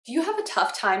Do you have a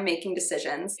tough time making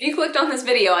decisions? If you clicked on this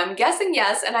video, I'm guessing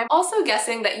yes, and I'm also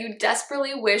guessing that you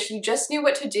desperately wish you just knew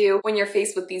what to do when you're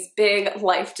faced with these big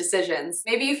life decisions.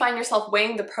 Maybe you find yourself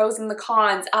weighing the pros and the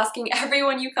cons, asking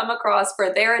everyone you come across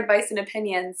for their advice and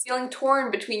opinions, feeling torn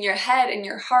between your head and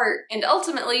your heart, and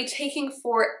ultimately taking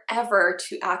forever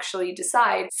to actually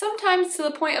decide, sometimes to the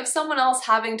point of someone else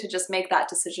having to just make that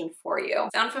decision for you.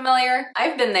 Sound familiar?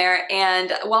 I've been there,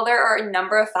 and while there are a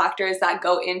number of factors that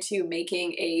go into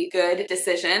making a good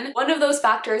decision, one of those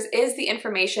factors is the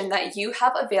information that you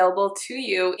have available to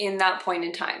you in that point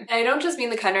in time. And I don't just mean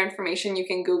the kind of information you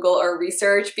can Google or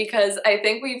research, because I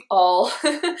think we've all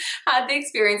had the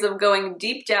experience of going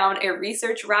deep down a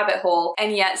research rabbit hole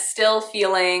and yet still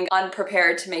feeling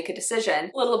unprepared to make a decision.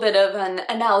 A little bit of an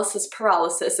analysis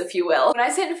paralysis, if you will. When I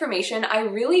say information, I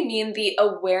really mean the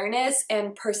awareness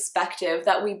and perspective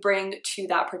that we bring to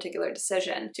that particular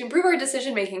decision. To improve our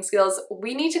decision-making skills,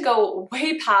 we need to go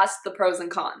way past the pros and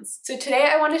cons. So today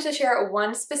I wanted to share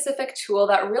one specific tool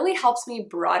that really helps me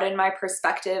broaden my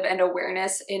perspective and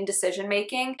awareness in decision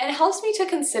making and helps me to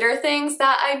consider things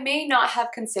that I may not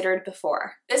have considered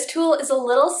before. This tool is a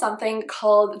little something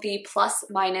called the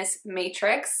plus-minus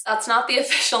matrix. That's not the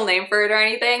official name for it or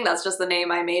anything, that's just the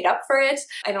name I made up for it.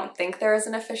 I don't think there is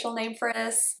an official name for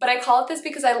this, but I call it this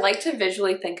because I like to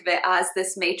visually think of it as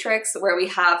this matrix where we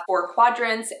have 4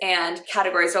 quadrants and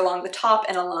categories along the top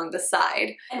and along the side.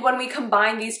 And when we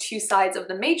combine these two sides of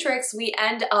the matrix, we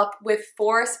end up with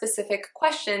 4 specific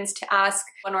questions to ask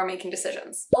when we're making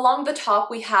decisions. Along the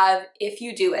top, we have if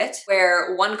you do it,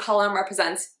 where one column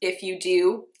represents if you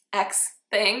do X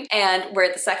thing, and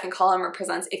where the second column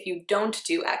represents if you don't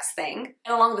do X thing.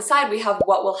 And along the side, we have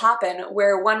what will happen,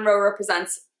 where one row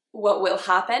represents what will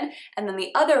happen, and then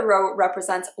the other row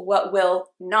represents what will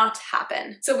not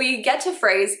happen. So we get to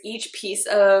phrase each piece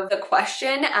of the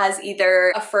question as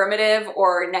either affirmative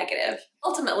or negative.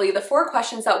 Ultimately, the 4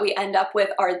 questions that we end up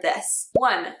with are this.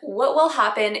 1, what will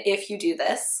happen if you do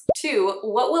this? 2,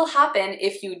 what will happen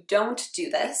if you don't do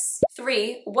this?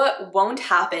 3, what won't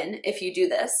happen if you do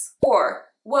this? 4,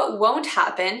 what won't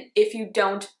happen if you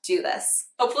don't do this?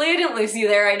 Hopefully I didn't lose you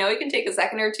there. I know it can take a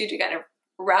second or two to kind of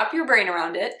wrap your brain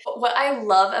around it. But what I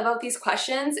love about these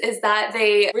questions is that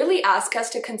they really ask us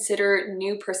to consider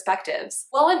new perspectives.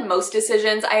 While in most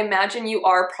decisions, I imagine you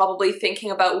are probably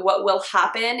thinking about what will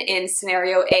happen in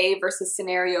scenario A versus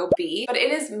scenario B, but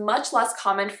it is much less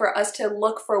common for us to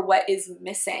look for what is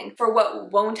missing, for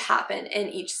what won't happen in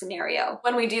each scenario.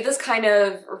 When we do this kind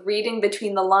of reading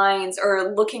between the lines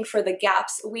or looking for the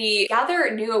gaps, we gather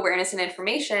new awareness and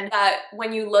information that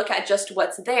when you look at just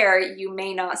what's there, you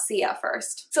may not see at first.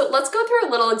 So let's go through a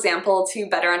little example to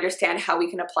better understand how we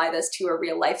can apply this to a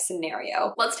real life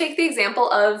scenario. Let's take the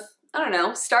example of, I don't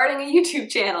know, starting a YouTube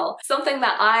channel. Something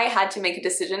that I had to make a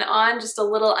decision on just a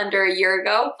little under a year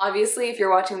ago. Obviously, if you're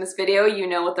watching this video, you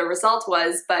know what the result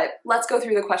was, but let's go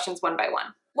through the questions one by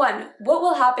one. 1, what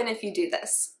will happen if you do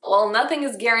this? Well, nothing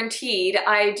is guaranteed.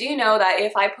 I do know that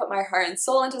if I put my heart and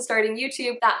soul into starting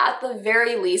YouTube, that at the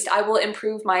very least, I will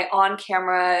improve my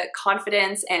on-camera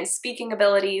confidence and speaking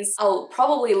abilities. I'll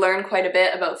probably learn quite a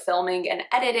bit about filming and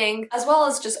editing, as well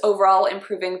as just overall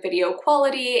improving video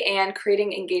quality and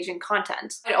creating engaging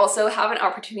content. I'd also have an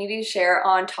opportunity to share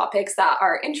on topics that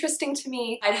are interesting to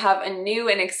me. I'd have a new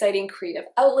and exciting creative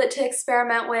outlet to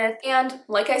experiment with. And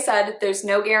like I said, there's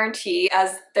no guarantee,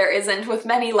 as there isn't with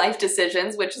many life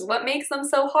decisions, which is what makes them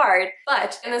so hard.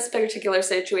 But in this particular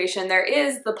situation, there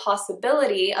is the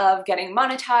possibility of getting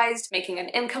monetized, making an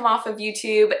income off of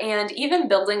YouTube, and even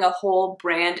building a whole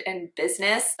brand and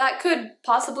business that could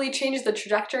possibly change the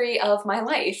trajectory of my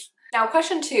life. Now,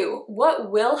 question 2,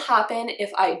 what will happen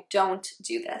if I don't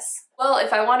do this? Well,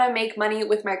 if I want to make money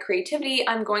with my creativity,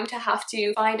 I'm going to have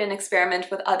to find and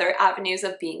experiment with other avenues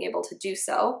of being able to do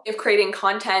so. If creating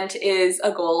content is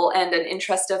a goal and an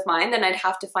interest of mine, then I'd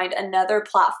have to find another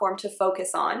platform to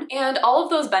focus on. And all of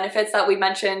those benefits that we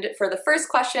mentioned for the first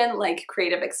question, like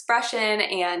creative expression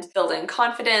and building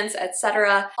confidence,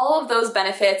 etc., all of those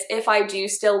benefits, if I do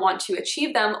still want to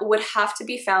achieve them, would have to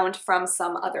be found from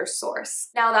some other source.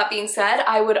 Now, that being said,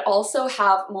 I would also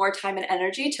have more time and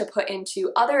energy to put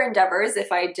into other endeavors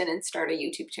if I didn't start a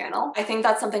YouTube channel. I think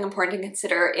that's something important to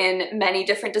consider in many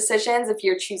different decisions. If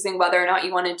you're choosing whether or not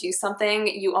you want to do something,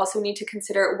 you also need to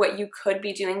consider what you could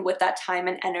be doing with that time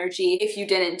and energy if you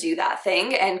didn't do that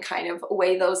thing, and kind of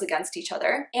weigh those against each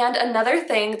other. And another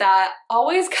thing that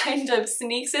always kind of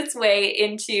sneaks its way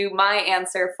into my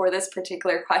answer for this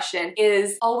particular question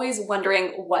is always wondering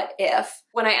what if.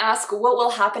 When I ask what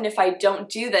will happen if I don't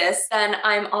do this, then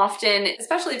I'm often,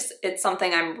 especially if it's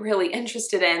something I'm really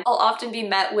interested in, I'll often be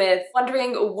met with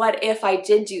wondering, what if I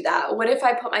did do that? What if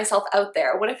I put myself out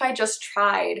there? What if I just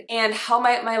tried? And how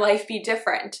might my life be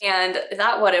different? And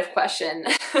that what if question.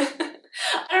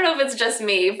 I don't know if it's just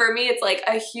me. For me, it's like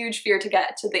a huge fear to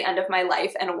get to the end of my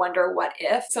life and wonder what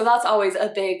if. So that's always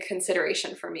a big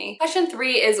consideration for me. Question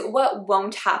 3 is what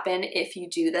won't happen if you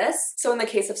do this? So in the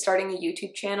case of starting a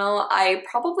YouTube channel, I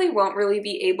probably won't really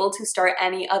be able to start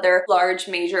any other large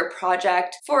major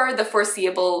project for the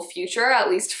foreseeable future, at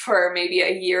least for maybe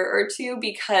a year or two,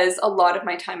 because a lot of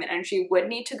my time and energy would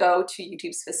need to go to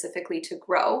YouTube specifically to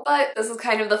grow. But this is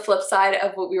kind of the flip side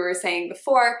of what we were saying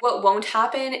before. What won't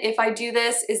happen if I do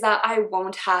this is that I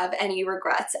won't have any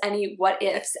regrets, any what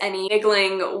ifs, any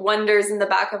niggling wonders in the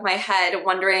back of my head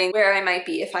wondering where I might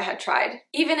be if I had tried.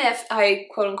 Even if I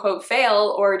quote unquote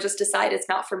fail or just decide it's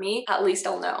not for me, at least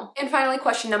I'll know. And finally,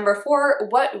 question number 4,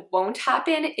 what won't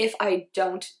happen if I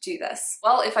don't do this?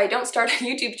 Well, if I don't start a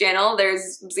YouTube channel,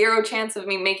 there's 0 chance of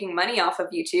me making money off of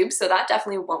YouTube, so that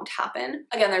definitely won't happen.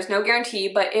 Again, there's no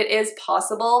guarantee, but it is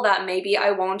possible that maybe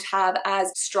I won't have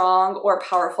as strong or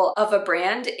powerful of a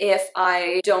brand if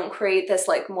I don't create this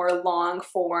like more long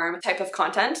form type of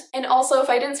content. And also, if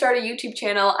I didn't start a YouTube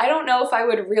channel, I don't know if I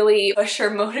would really push or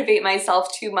motivate myself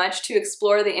too much to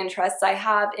explore the interests I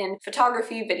have in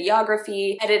photography,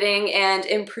 videography, editing, and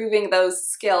improving those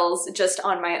skills just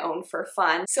on my own for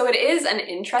fun. So it is an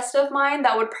interest of mine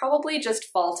that would probably just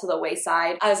fall to the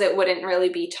wayside, as it wouldn't really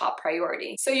be top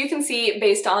priority. So you can see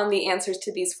based on the answers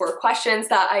to these 4 questions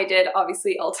that I did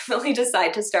obviously ultimately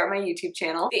decide to start my YouTube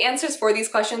channel. The answers for these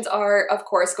questions are, of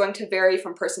course, going to vary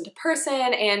from person to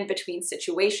person and between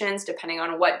situations depending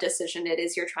on what decision it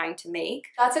is you're trying to make.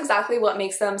 That's exactly what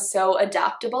makes them so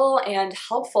adaptable and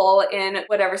helpful in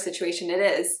whatever situation it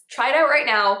is. Try it out right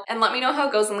now and let me know how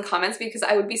it goes in the comments, because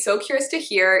I would be so curious to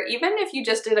hear, even if you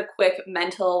just did a quick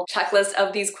mental checklist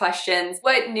of these questions,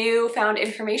 what new found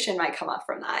information might come up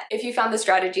from that. If you found the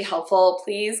strategy helpful,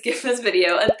 please give this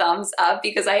video a thumbs up,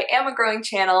 because I am a growing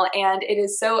channel and it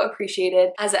is so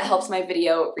appreciated as it helps my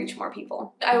video reach more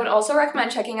people. I would also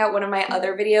recommend checking out one of my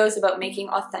other videos about making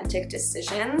authentic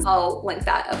decisions. I'll link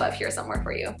that above here somewhere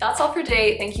for you. That's all for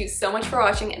today. Thank you so much for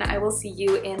watching, and I will see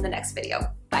you in the next video.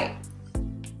 Bye.